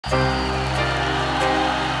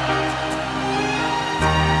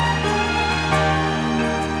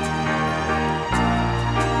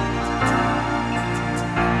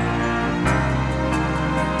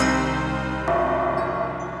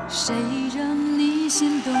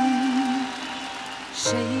心动？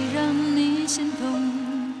谁让你心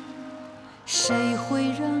痛？谁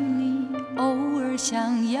会让你偶尔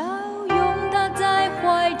想要拥他在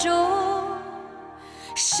怀中？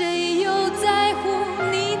谁又在乎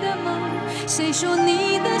你的梦？谁说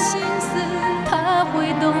你的心思他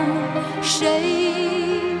会懂？谁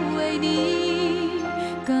为你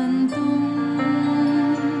感动？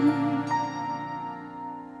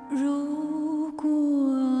如果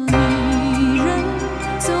女人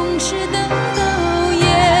总是等到夜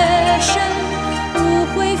深，无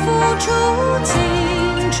悔付出青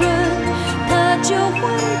春，她就会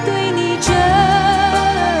对你真。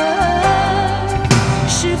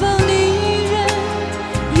是否女人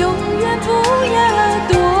永远不要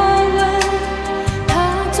多问？她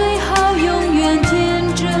最好永远天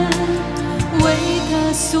真，为她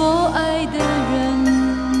所爱的人。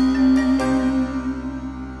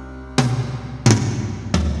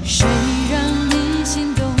谁让你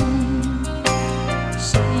心动？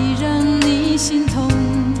谁让你心痛？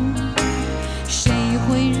谁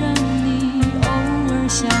会让你偶尔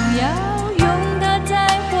想要拥他在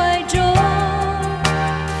怀中？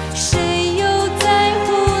谁又在乎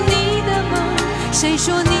你的梦？谁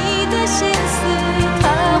说你的心思他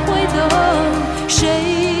会懂？谁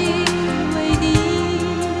为你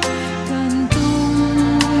感动？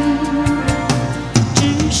只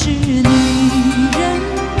是女人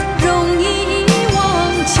容易遗忘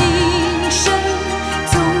情深，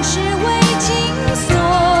总是为情所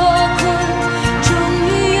困，终于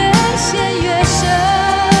越陷越深。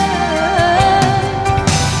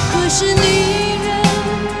可是女人，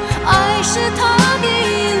爱是她的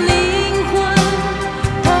灵魂，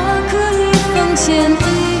她可以奉献一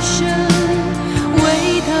生，为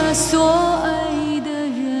她所爱的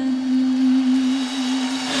人。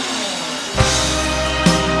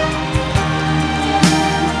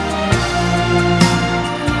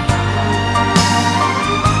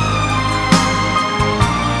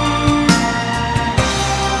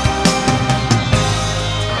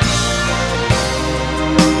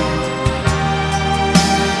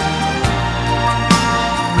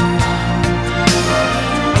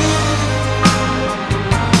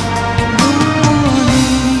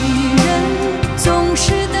女人总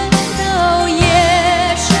是等到夜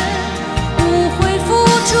深，无悔付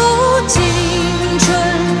出青春，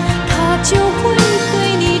她就会对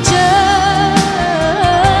你真。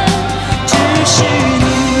只是女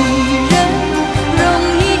人容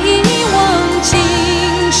易遗忘情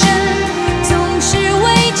深，总是为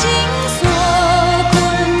情所困，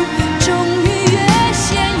终于越陷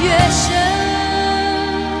越深。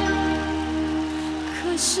可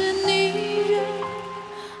是女人，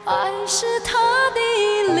爱是她的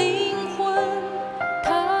灵魂，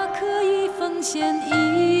她可以奉献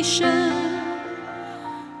一生，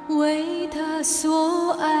为她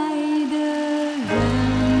所爱的人。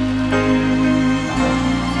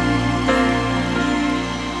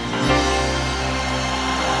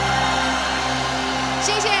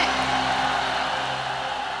谢谢。